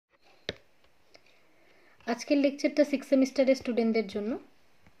আজকের লেকচারটা 6 সেমিস্টারের স্টুডেন্টদের জন্য।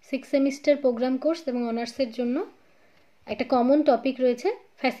 6 সেমিস্টার প্রোগ্রাম কোর্স এবং অনার্সের জন্য একটা কমন টপিক রয়েছে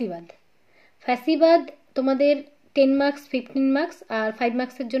ফ্যাসিবাদ। ফ্যাসিবাদ তোমাদের 10 মার্কস, 15 মার্কস আর 5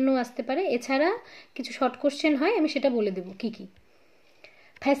 মার্কসের জন্য আসতে পারে। এছাড়া কিছু শর্ট কোশ্চেন হয়, আমি সেটা বলে দেবো কি কি।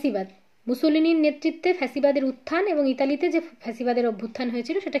 ফ্যাসিবাদ, মুসোলিনির নেতৃত্বে ফ্যাসিবাদের উত্থান এবং ইতালিতে যে ফ্যাসিবাদের অভ্যুত্থান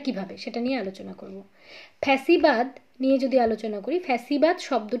হয়েছিল সেটা কিভাবে, সেটা নিয়ে আলোচনা করব। ফ্যাসিবাদ নিয়ে যদি আলোচনা করি, ফ্যাসিবাদ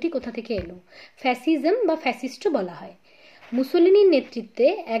শব্দটি কোথা থেকে এলো? ফ্যাসিজম বা ফ্যাসিস্টও বলা হয়। মুসোলিনির নেতৃত্বে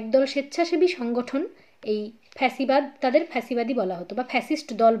একদল স্বেচ্ছাসেবী সংগঠন, এই ফ্যাসিবাদ, তাদের ফ্যাসিবাদী বলা হতো বা ফ্যাসিস্ট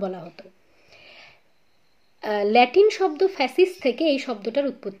দল বলা হতো। ল্যাটিন শব্দ ফ্যাসিস থেকে এই শব্দটার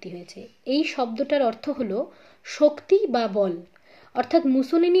উৎপত্তি হয়েছে। এই শব্দটার অর্থ হলো শক্তি বা বল, অর্থাৎ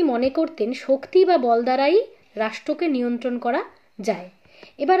মুসোলিনি মনে করতেন শক্তি বা বল দ্বারাই রাষ্ট্রকে নিয়ন্ত্রণ করা যায়।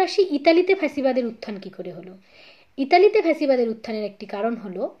 এবার আসি ইতালিতে ফ্যাসিবাদের উত্থান কি করে হলো। ইতালিতে ফ্যাসিবাদের উত্থানের একটি কারণ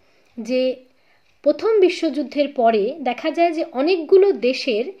হলো যে প্রথম বিশ্বযুদ্ধের পরে দেখা যায় যে অনেকগুলো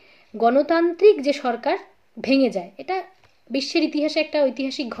দেশের গণতান্ত্রিক যে সরকার ভেঙে যায়। এটা বিশ্বের ইতিহাসে একটা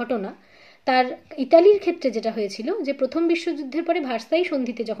ঐতিহাসিক ঘটনা। তার ইতালির ক্ষেত্রে যেটা হয়েছিল যে প্রথম বিশ্বযুদ্ধের পরে ভার্সাই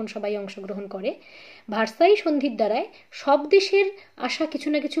সন্ধিতে যখন সবাই অংশগ্রহণ করে, ভার্সাই সন্ধির দ্বারায় সব দেশের আশা কিছু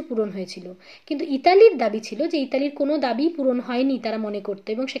না কিছু পূরণ হয়েছিল, কিন্তু ইতালির দাবি ছিল যে ইতালির কোনো দাবি পূরণ হয়নি তারা মনে করত,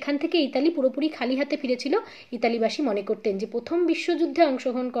 এবং সেখান থেকে ইতালি পুরোপুরি খালি হাতে ফিরেছিল। ইতালিবাসী মনে করতেন যে প্রথম বিশ্বযুদ্ধে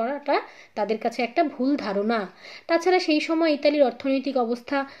অংশগ্রহণ করাটা তাদের কাছে একটা ভুল ধারণা। তাছাড়া সেই সময় ইতালির অর্থনৈতিক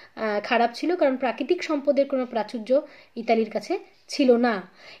অবস্থা খারাপ ছিল, কারণ প্রাকৃতিক সম্পদের কোনো প্রাচুর্য ইতালির কাছে ছিল না।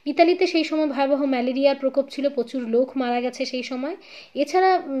 ইতালিতে সেই সময় ভয়াবহ ম্যালেরিয়ার প্রকোপ ছিল, প্রচুর লোক মারা গেছে সেই সময়।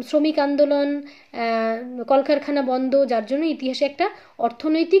 এছাড়া শ্রমিক আন্দোলন, কলকারখানা বন্ধ, যার জন্য ইতিহাসে একটা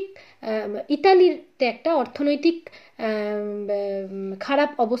অর্থনৈতিক, ইতালিতে একটা অর্থনৈতিক খারাপ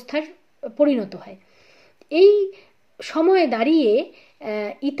অবস্থার পরিণত হয়। এই সময়ে দাঁড়িয়ে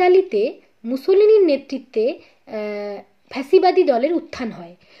ইতালিতে মুসোলিনির নেতৃত্বে ফ্যাসিবাদী দলের উত্থান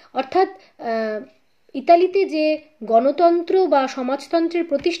হয়। অর্থাৎ ইতালিতে যে গণতন্ত্র বা সমাজতন্ত্রের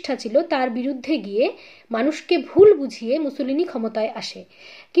প্রতিষ্ঠা ছিল তার বিরুদ্ধে গিয়ে মানুষকে ভুল বুঝিয়ে মুসোলিনি ক্ষমতায় আসে।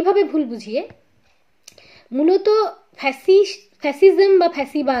 কিভাবে ভুল বুঝিয়ে? মূলত ফ্যাসিজম বা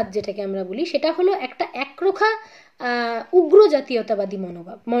ফ্যাসিবাদ যেটাকে আমরা বলি, সেটা হলো একটা একরোখা উগ্র জাতীয়তাবাদী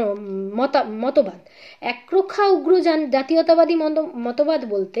মতবাদ। একরোখা উগ্র জাতীয়তাবাদী মতবাদ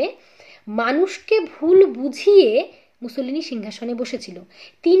বলতে মানুষকে ভুল বুঝিয়ে মুসোলিনি সিংহাসনে বসেছিল।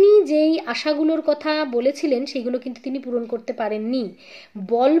 তিনি যেই আশাগুলোর কথা বলেছিলেন সেগুলো কিন্তু তিনি পূরণ করতে পারেননি,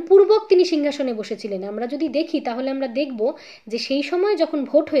 বলপূর্বক তিনি সিংহাসনে বসেছিলেন। আমরা যদি দেখি তাহলে আমরা দেখব যে সেই সময় যখন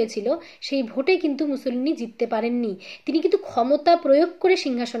ভোট হয়েছিল সেই ভোটে কিন্তু মুসোলিনি জিততে পারেননি। তিনি কিন্তু ক্ষমতা প্রয়োগ করে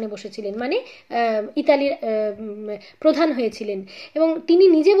সিংহাসনে বসেছিলেন, মানে ইতালির প্রধান হয়েছিলেন। এবং তিনি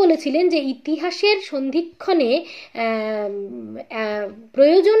নিজে বলেছিলেন যে ইতিহাসের সন্ধিক্ষণে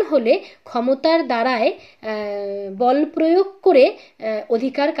প্রয়োজন হলে ক্ষমতার দ্বারায় বল প্রয়োগ করে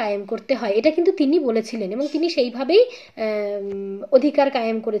অধিকার কায়েম করতে হয়। এটা কিন্তু তিনি বলেছিলেন এবং তিনি সেইভাবেই অধিকার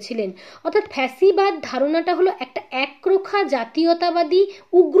কায়েম করেছিলেন। অর্থাৎ ফ্যাসিবাদ ধারণাটা হলো একটা একরোখা জাতীয়তাবাদী,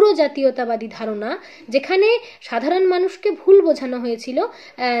 উগ্র জাতীয়তাবাদী ধারণা, যেখানে সাধারণ মানুষকে ভুল বোঝানো হয়েছিল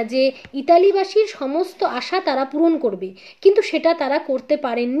যে ইতালিবাসীর সমস্ত আশা তারা পূরণ করবে, কিন্তু সেটা তারা করতে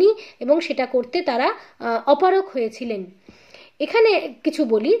পারেননি এবং সেটা করতে তারা অপারগ হয়েছিলেন। এখানে কিছু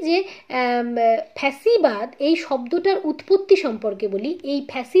বলি যে ফ্যাসিবাদ এই শব্দটার উৎপত্তি সম্পর্কে বলি। এই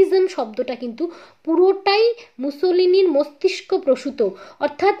ফ্যাসিজম শব্দটা কিন্তু পুরোটাই মুসোলিনির মস্তিষ্ক প্রসূত,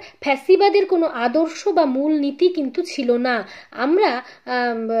 অর্থাৎ ফ্যাসিবাদের কোনো আদর্শ বা মূল নীতি কিন্তু ছিল না। আমরা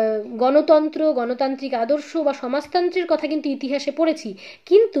গণতন্ত্র, গণতান্ত্রিক আদর্শ বা সমাজতন্ত্রের কথা কিন্তু ইতিহাসে পড়েছি,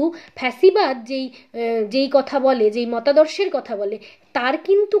 কিন্তু ফ্যাসিবাদ যেই কথা বলে, যেই মতাদর্শের কথা বলে, তার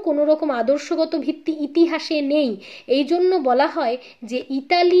কিন্তু কোনো রকম আদর্শগত ভিত্তি ইতিহাসে নেই। এই জন্য বলা হয় যে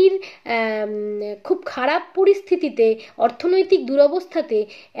ইতালির খুব খারাপ পরিস্থিতিতে, অর্থনৈতিক দুরবস্থাতে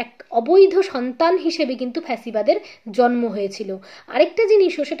এক অবৈধ সন্তান হিসেবে কিন্তু ফ্যাসিবাদের জন্ম হয়েছিল। আরেকটা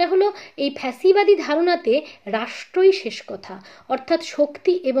জিনিসও, সেটা হলো এই ফ্যাসিবাদী ধারণাতে রাষ্ট্রই শেষ কথা, অর্থাৎ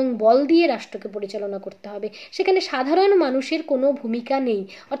শক্তি এবং বল দিয়ে রাষ্ট্রকে পরিচালনা করতে হবে। সেখানে সাধারণ মানুষের কোনো ভূমিকা নেই,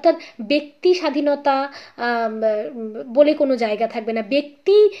 অর্থাৎ ব্যক্তি স্বাধীনতা বলে কোনো জায়গা থাকবে না,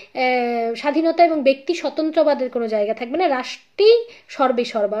 ব্যক্তি স্বাধীনতা এবং ব্যক্তি স্বতন্ত্রবাদের কোনো জায়গা থাকবে না, রাষ্ট্রেই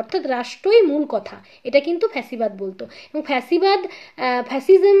সর্বেসর্বা, অর্থাৎ রাষ্ট্রই মূল কথা। এটা কিন্তু ফ্যাসিবাদ বলতো। এবং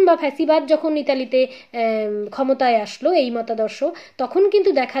ফ্যাসিজম বা ফ্যাসিবাদ যখন ইতালিতে ক্ষমতায় আসলো, এই মতাদর্শ, তখন কিন্তু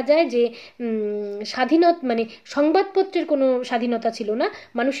দেখা যায় যে স্বাধীনতা, মানে সংবাদপত্রের কোনো স্বাধীনতা ছিল না,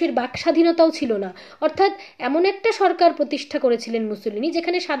 মানুষের বাক স্বাধীনতাও ছিল না। অর্থাৎ এমন একটা সরকার প্রতিষ্ঠা করেছিলেন মুসোলিনি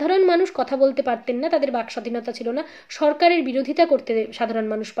যেখানে সাধারণ মানুষ কথা বলতে পারতেন না, তাদের বাক স্বাধীনতা ছিল না, সরকারের বিরোধিতা করতে সাধারণ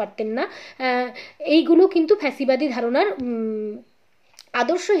মানুষ পারতেন না। এইগুলো কিন্তু ফ্যাসিবাদী ধারণার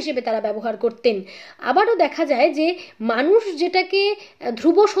আদর্শ হিসেবে তারা ব্যবহার করতেন। আবারও দেখা যায় যে মানুষ যেটাকে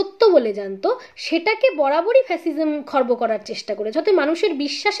ধ্রুব সত্য বলে জানতো সেটাকে বরাবরই ফ্যাসিজম খর্ব করার চেষ্টা করেছে, অর্থাৎ মানুষের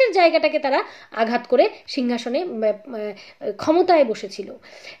বিশ্বাসের জায়গাটাকে তারা আঘাত করে সিংহাসনে ক্ষমতায় বসেছিল।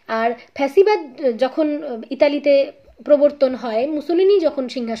 আর ফ্যাসিবাদ যখন ইতালিতে প্রবর্তন হয়, মুসোলিনি যখন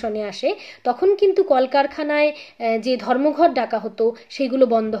সিংহাসনে আসে, তখন কিন্তু কলকারখানায় যে ধর্মঘট ডাকা হতো সেগুলো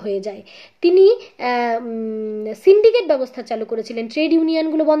বন্ধ হয়ে যায়। তিনি সিন্ডিকেট ব্যবস্থা চালু করেছিলেন, ট্রেড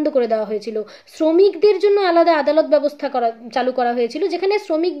ইউনিয়নগুলো বন্ধ করে দেওয়া হয়েছিল, শ্রমিকদের জন্য আলাদা আদালত ব্যবস্থা চালু করা হয়েছিল, যেখানে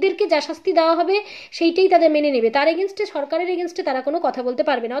শ্রমিকদেরকে যা শাস্তি দেওয়া হবে সেইটাই তাদের মেনে নেবে, তার এগেনস্টে, সরকারের এগেনস্টে তারা কোনো কথা বলতে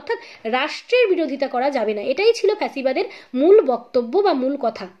পারবে না, অর্থাৎ রাষ্ট্রের বিরোধিতা করা যাবে না। এটাই ছিল ফ্যাসিবাদের মূল বক্তব্য বা মূল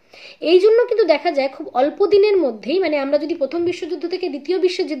কথা। এই জন্য কিন্তু দেখা যায় খুব অল্প দিনের মধ্যেই, মানে আমরা যদি প্রথম বিশ্বযুদ্ধ থেকে দ্বিতীয়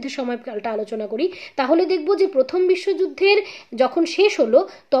বিশ্বযুদ্ধের সময়কালটা আলোচনা করি, তাহলে দেখব যে প্রথম বিশ্বযুদ্ধের যখন শেষ হলো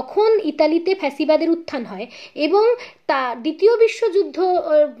তখন ইতালিতে ফ্যাসিবাদের উত্থান হয়, এবং দ্বিতীয় বিশ্বযুদ্ধ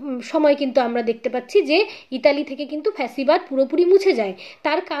সময় কিন্তু আমরা দেখতে পাচ্ছি যে ইতালি থেকে কিন্তু ফ্যাসিবাদ পুরোপুরি মুছে যায়।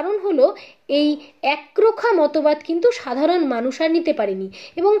 তার কারণ হলো এই একরোখা মতবাদ কিন্তু সাধারণ মানুষ আর নিতে পারেনি।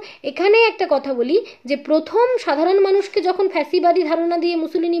 এবং এখানে একটা কথা বলি যে প্রথম সাধারণ মানুষকে যখন ফ্যাসিবাদী ধারণা দিয়ে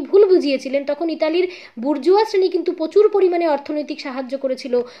মুসোলিনি ভুল বুঝিয়েছিলেন, তখন ইতালির বুর্জুয়া শ্রেণী কিন্তু প্রচুর পরিমাণে অর্থনৈতিক সাহায্য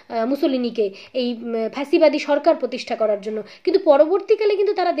করেছিল মুসোলিনিকে এই ফ্যাসিবাদী সরকার প্রতিষ্ঠা করার জন্য। কিন্তু পরবর্তীকালে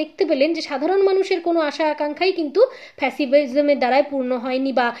কিন্তু তারা দেখতে পেলেন যে সাধারণ মানুষের কোনো আশা আকাঙ্ক্ষাই কিন্তু ফ্যাসিজমের দ্বারাই পূর্ণ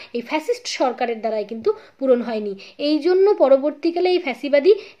হয়নি, বা এই ফ্যাসিস্ট সরকারের দ্বারাই কিন্তু পূরণ হয়নি। এই জন্য পরবর্তীকালে এই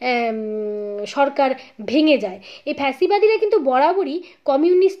ফ্যাসিবাদী সরকার ভেঙে যায়। এই ফ্যাসিবাদীরা কিন্তু বরাবরই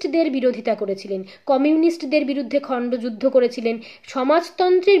কমিউনিস্টদের বিরোধিতা করেছিলেন, কমিউনিস্টদের বিরুদ্ধে খণ্ডযুদ্ধ করেছিলেন,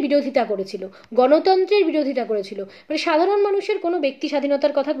 সমাজতন্ত্রের বিরোধিতা করেছিল, গণতন্ত্রের বিরোধিতা করেছিল, মানে সাধারণ মানুষের কোনো ব্যক্তি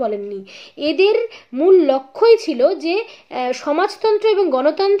স্বাধীনতার কথা বলেননি। এদের মূল লক্ষ্যই ছিল যে সমাজতন্ত্র এবং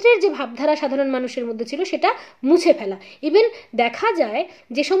গণতন্ত্রের যে ভাবধারা সাধারণ মানুষের মধ্যে ছিল সেটা মুছে ফেলা। ইভেন দেখা যায়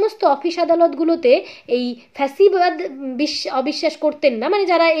যে সমস্ত অফিস আদালতগুলোতে এই ফ্যাসিবাদ অবিশ্বাস করতেন না, মানে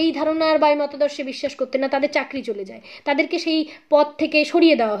যারা এই ধারণার বা মতাদর্শে বিশ্বাস করতেন না, তাদের চাকরি চলে যায়, তাদেরকে সেই পদ থেকে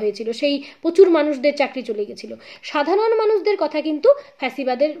সরিয়ে দেওয়া হয়েছিল, সেই প্রচুর মানুষদের চাকরি চলে গেছিল। সাধারণ মানুষদের কথা কিন্তু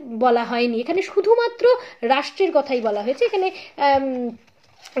ফ্যাসিবাদের বলা হয়নি, এখানে শুধুমাত্র রাষ্ট্রের কথাই বলা হয়েছে। এখানে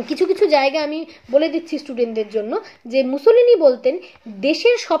কিছু কিছু জায়গা আমি বলে দিচ্ছি স্টুডেন্টদের জন্য, যে মুসোলিনি বলতেন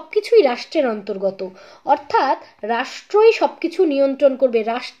দেশের সব কিছুই রাষ্ট্রের অন্তর্গত, অর্থাৎ রাষ্ট্রই সব কিছু নিয়ন্ত্রণ করবে,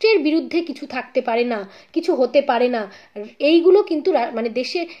 রাষ্ট্রের বিরুদ্ধে কিছু থাকতে পারে না, কিছু হতে পারে না। এইগুলো কিন্তু মানে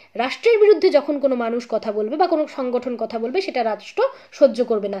রাষ্ট্রের বিরুদ্ধে যখন কোনো মানুষ কথা বলবে বা কোনো সংগঠন কথা বলবে সেটা রাষ্ট্র সহ্য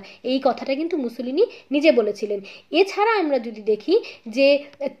করবে না, এই কথাটা কিন্তু মুসোলিনি নিজে বলেছিলেন। এছাড়া আমরা যদি দেখি যে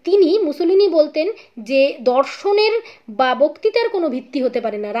মুসোলিনি বলতেন যে দর্শনের বা বক্তৃতার কোনো ভিত্তি হতে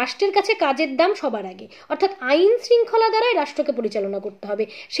পারে না, রাষ্ট্রের কাছে কাজের দাম সবার আগে, অর্থাৎ আইন শৃঙ্খলা দ্বারাই রাষ্ট্রকে পরিচালনা করতে হবে,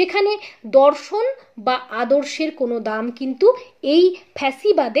 সেখানে দর্শন বা আদর্শের কোনো দাম কিন্তু এই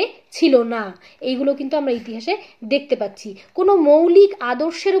ফ্যাসিবাদে ছিল না। এইগুলো কিন্তু আমরা ইতিহাসে দেখতে পাচ্ছি। কোনো মৌলিক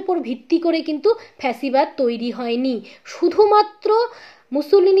আদর্শের উপর ভিত্তি করে কিন্তু ফ্যাসিবাদ তৈরি হয়নি, শুধুমাত্র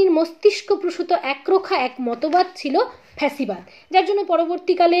মুসোলিনির মস্তিষ্ক প্রসূত একরোখা এক মতবাদ ছিল ফ্যাসিবাদ, যার জন্য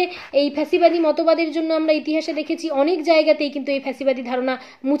পরবর্তীকালে এই ফ্যাসিবাদী মতবাদের জন্য আমরা ইতিহাসে দেখেছি অনেক জায়গাতেই কিন্তু এই ফ্যাসিবাদী ধারণা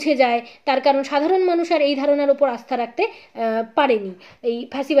মুছে যায়। তার কারণ সাধারণ মানুষ আর এই ধারণার উপর আস্থা রাখতে পারেনি, এই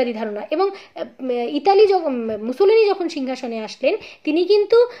ফ্যাসিবাদী ধারণা। এবং মুসোলিনি যখন সিংহাসনে আসলেন, তিনি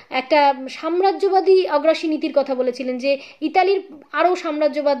কিন্তু একটা সাম্রাজ্যবাদী অগ্রাসী নীতির কথা বলেছিলেন, যে ইতালির আরও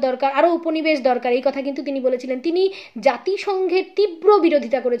সাম্রাজ্যবাদ দরকার, আরও উপনিবেশ দরকার, এই কথা কিন্তু তিনি বলেছিলেন। তিনি জাতিসংঘের তীব্র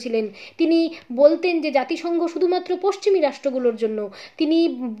বিরোধিতা করেছিলেন। তিনি বলতেন যে জাতিসংঘ শুধুমাত্র পশ্চিমী রাষ্ট্রগুলোর জন্য। তিনি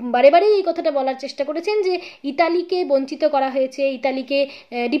বারে বারে এই কথাটা বলার চেষ্টা করেছেন যে ইতালিকে বঞ্চিত করা হয়েছে, ইতালিকে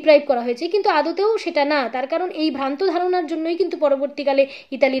ডিপ্রাইভ করা হয়েছে, কিন্তু আদতেও সেটা না। তার কারণ এই ভ্রান্ত ধারণার জন্যই কিন্তু পরবর্তীকালে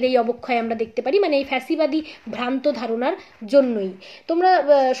ইতালির এই অবক্ষয় আমরা দেখতে পারি, মানে এই ফ্যাসিবাদী ভ্রান্ত ধারণার জন্যই। তোমরা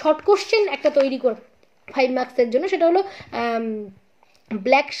শর্ট কোশ্চেন একটা তৈরি করো 5 মার্কসের জন্য, সেটা হলো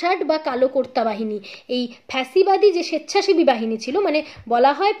ব্ল্যাক শার্ট বা কালো কর্তা বাহিনী। এই ফ্যাসিবাদী যে স্বেচ্ছাসেবী বাহিনী ছিল, মানে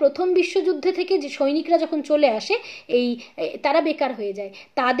বলা হয় প্রথম বিশ্বযুদ্ধে থেকে যে সৈনিকরা যখন চলে আসে তারা বেকার হয়ে যায়,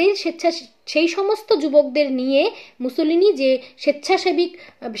 তাদের সেই সমস্ত যুবকদের নিয়ে মুসোলিনি যে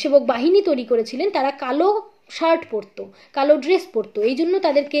সেবক বাহিনী তৈরি করেছিলেন, তারা কালো শার্ট পরতো, কালো ড্রেস পরতো, এই জন্য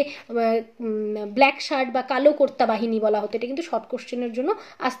তাদেরকে ব্ল্যাক শার্ট বা কালো কর্তা বাহিনী বলা হতো। এটা কিন্তু শর্ট কোশ্চেনের জন্য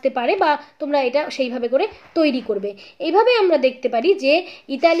আসতে পারে, বা তোমরা এটা সেইভাবে করে তৈরি করবে। এইভাবে আমরা দেখতে পারি যে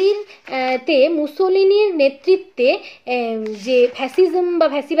ইতালির তে মুসোলিনির নেতৃত্বে যে ফ্যাসিজম বা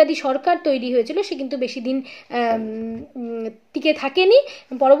ফ্যাসিবাদী সরকার তৈরি হয়েছিল সে কিন্তু বেশি দিন টিকে থাকেনি।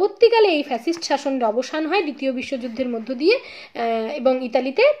 পরবর্তীকালে এই ফ্যাসিস্ট শাসনের অবসান হয় দ্বিতীয় বিশ্বযুদ্ধের মধ্য দিয়ে, এবং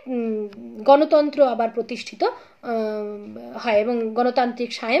ইতালিতে গণতন্ত্র আবার প্রতিষ্ঠিত প্রতিষ্ঠিত হয় এবং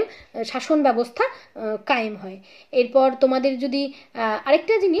গণতান্ত্রিক শাসন ব্যবস্থা কায়েম হয়। এরপর তোমাদের যদি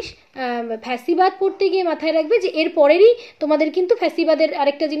আরেকটা জিনিস ফ্যাসিবাদ পড়তে গিয়ে মাথায় রাখবে যে এর পরেরই তোমাদের কিন্তু ফ্যাসিবাদের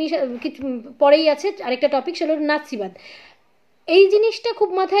আরেকটা জিনিস পরেই আছে, আরেকটা টপিক, সেটা হলো নাৎসিবাদ। এই জিনিসটা খুব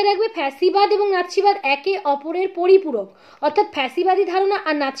মাথায় রাখবে, ফ্যাসিবাদ এবং নাৎসিবাদ একে অপরের পরিপূরক, অর্থাৎ ফ্যাসিবাদী ধারণা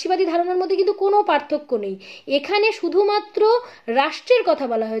আর নাৎসিবাদী ধারণার মধ্যে কিন্তু কোনো পার্থক্য নেই। এখানে শুধুমাত্র রাষ্ট্রের কথা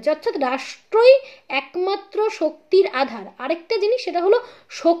বলা হয়েছে, অর্থাৎ রাষ্ট্রই একমাত্র শক্তির আধার। আরেকটা জিনিস সেটা হলো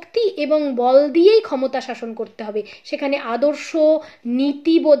শক্তি এবং বল দিয়েই ক্ষমতা শাসন করতে হবে, সেখানে আদর্শ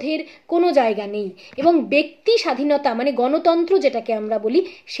নীতিবোধের কোনো জায়গা নেই, এবং ব্যক্তি স্বাধীনতা মানে গণতন্ত্র যেটাকে আমরা বলি,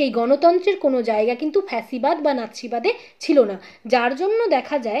 সেই গণতন্ত্রের কোনো জায়গা কিন্তু ফ্যাসিবাদ বা নাৎসিবাদে ছিল না। যার জন্য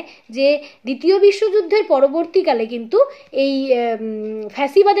দেখা যায় যে দ্বিতীয় বিশ্বযুদ্ধের পরবর্তীকালে কিন্তু এই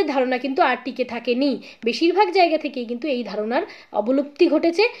ফ্যাসিবাদের ধারণা কিন্তু আর টিকে থাকেনি, বেশিরভাগ জায়গা থেকেই কিন্তু এই ধারণার অবলুপ্তি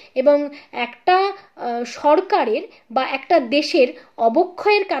ঘটেছে, এবং একটা সরকারের বা একটা দেশের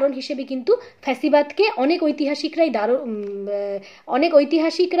অবক্ষয়ের কারণ হিসেবে কিন্তু ফ্যাসিবাদকে অনেক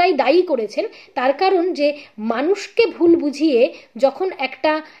ঐতিহাসিকরাই দায়ী করেছেন। তার কারণ যে মানুষকে ভুল বুঝিয়ে যখন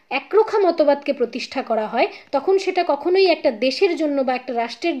একটা একরোখা মতবাদকে প্রতিষ্ঠা করা হয়, তখন সেটা কখনোই একটা দেশের জন্য বা একটা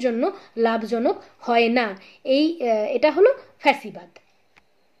রাষ্ট্রের জন্য লাভজনক হয় না। এটা হলো ফ্যাসিবাদ।